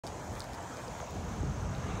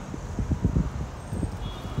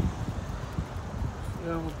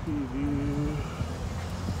LPV.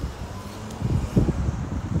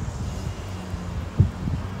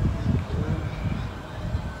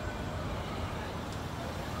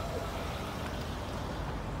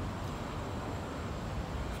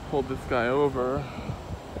 Pulled this guy over.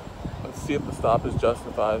 Let's see if the stop is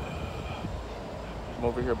justified. I'm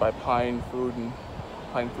over here by Pine Food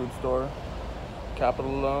Store,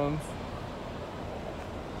 Capital Loans,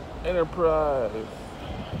 Enterprise.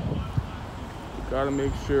 You gotta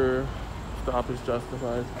make sure stop is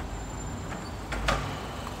justified. I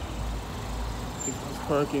think that's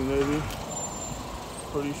parking, lady.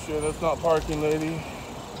 Pretty sure that's not parking, lady.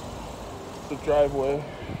 It's a driveway.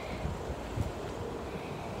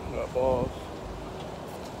 Got balls.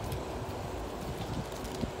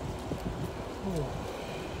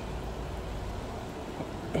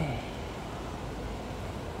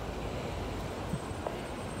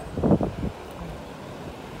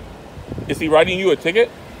 Is he writing you a ticket?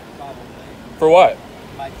 Probably. For what?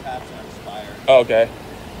 My tabs are expired. Oh, okay.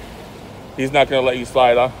 He's not gonna let you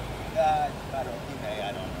slide, huh? I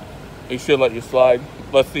don't know. He should let you slide.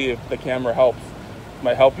 Let's see if the camera helps.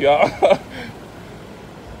 Might help you out.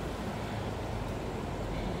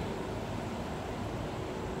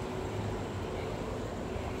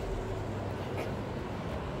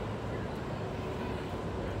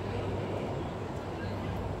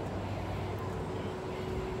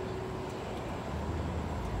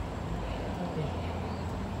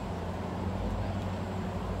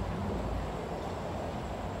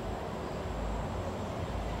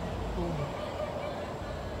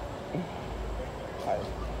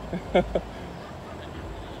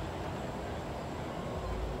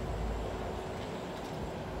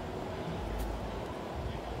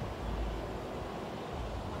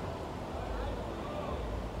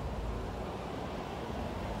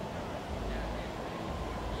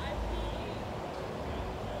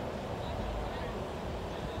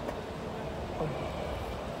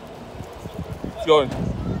 How's it going?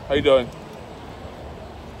 How you doing?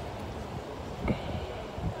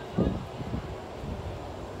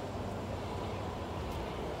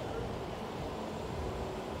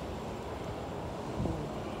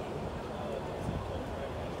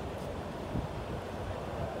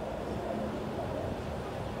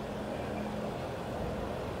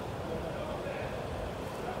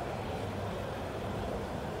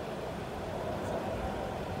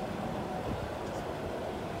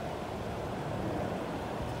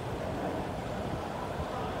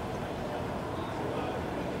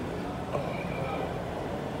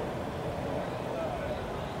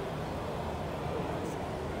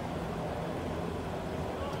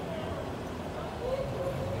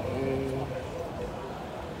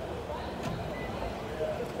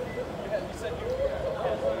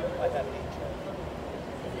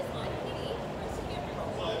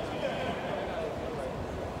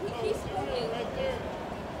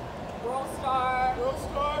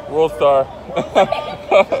 World Star.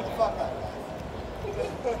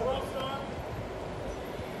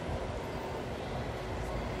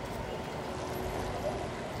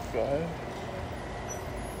 Go ahead.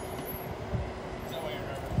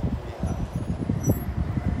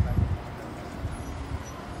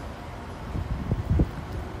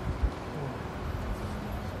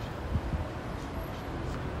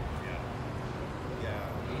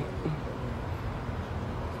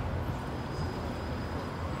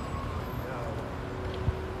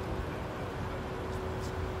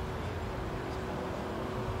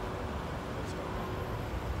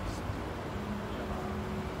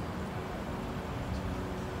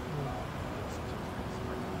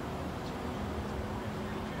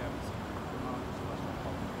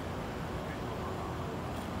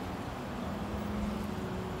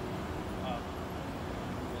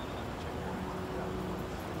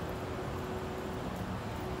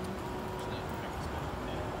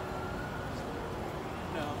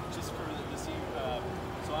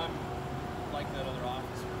 So I'm like that other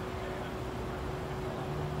officer.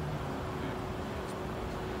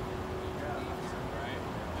 Right?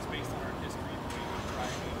 Just based on our history, the way we're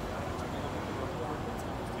driving.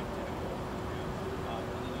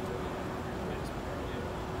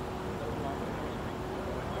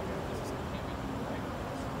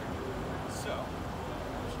 So,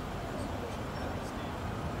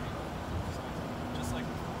 just like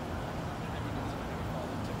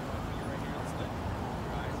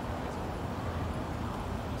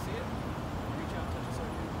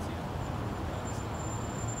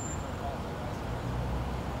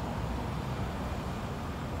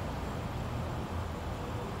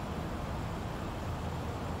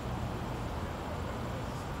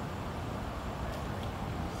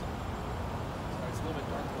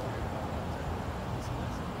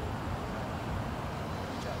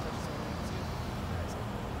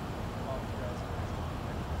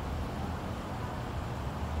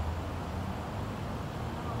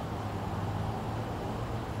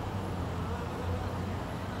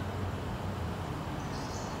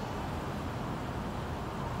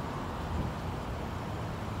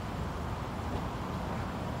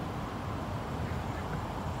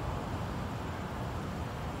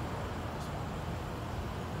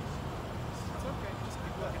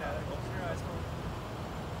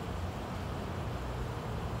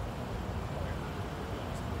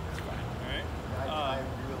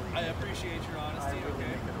appreciate your honesty. Okay.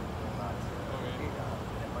 Okay.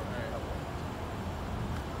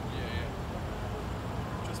 Yeah.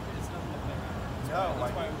 Just it's nothing like that. That's why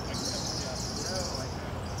I kept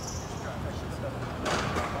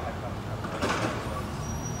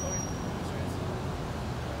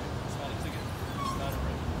It's not a ticket. It's not a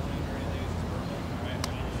red warning or anything. It's just verbal. All right.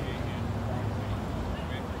 I appreciate you.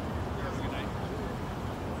 Okay. Have a good night.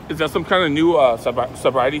 Is that some kind of new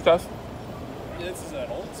sobriety test? This is an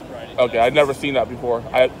old sobriety Okay, test. I've never seen that before.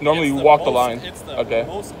 I normally walk the line. It's the Okay.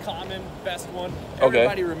 most common, best one. Okay.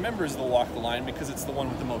 Everybody remembers the walk the line because it's the one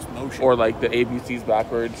with the most motion. Or like the ABCs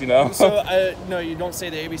backwards, you know? So, no, you don't say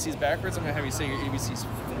the ABCs backwards. I'm going to have you say your ABCs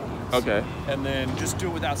forwards. Okay. And then just do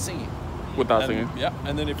it without singing. Without singing. Yep.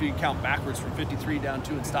 And then if you can count backwards from 53 down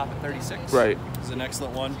 2 and stop at 36. Right. This is an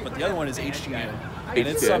excellent one. But the other one is HGN. And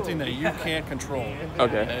it's something that you can't control.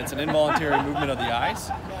 Okay. And it's an involuntary movement of the eyes.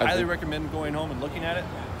 Highly recommend going home and looking at it.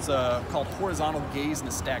 It's called horizontal gaze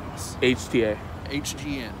nystagmus. HTA.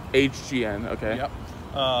 HGN. HGN, okay. Yep.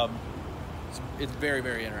 It's very,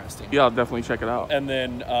 very interesting. Yeah, I'll definitely check it out. And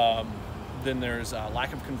then there's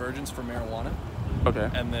lack of convergence for marijuana. Okay.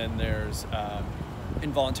 And then there's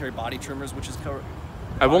involuntary body tremors, which is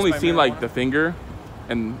I've only seen marijuana. like the finger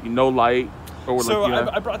and no light. Or So like, you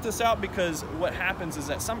know. I brought this out because what happens is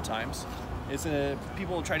that sometimes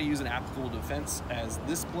people will try to use an applicable defense as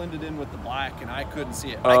this blended in with the black, and I couldn't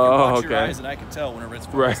see it. I can watch your eyes, and I can tell whenever it's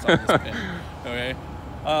focused on this pen. Okay.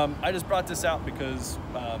 I just brought this out because,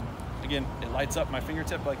 again, it lights up my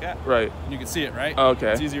fingertip like that. Right. And you can see it, right?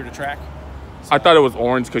 Okay. It's easier to track. I thought it was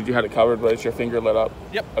orange because you had it covered, but it's your finger lit up.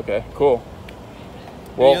 Yep. Okay, cool.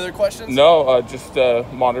 Well, any other questions? No, just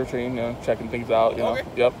monitoring, checking things out. You know. Okay.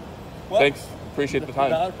 Yep. Well, Thanks. Appreciate the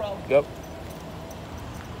time. Not a problem. Yep.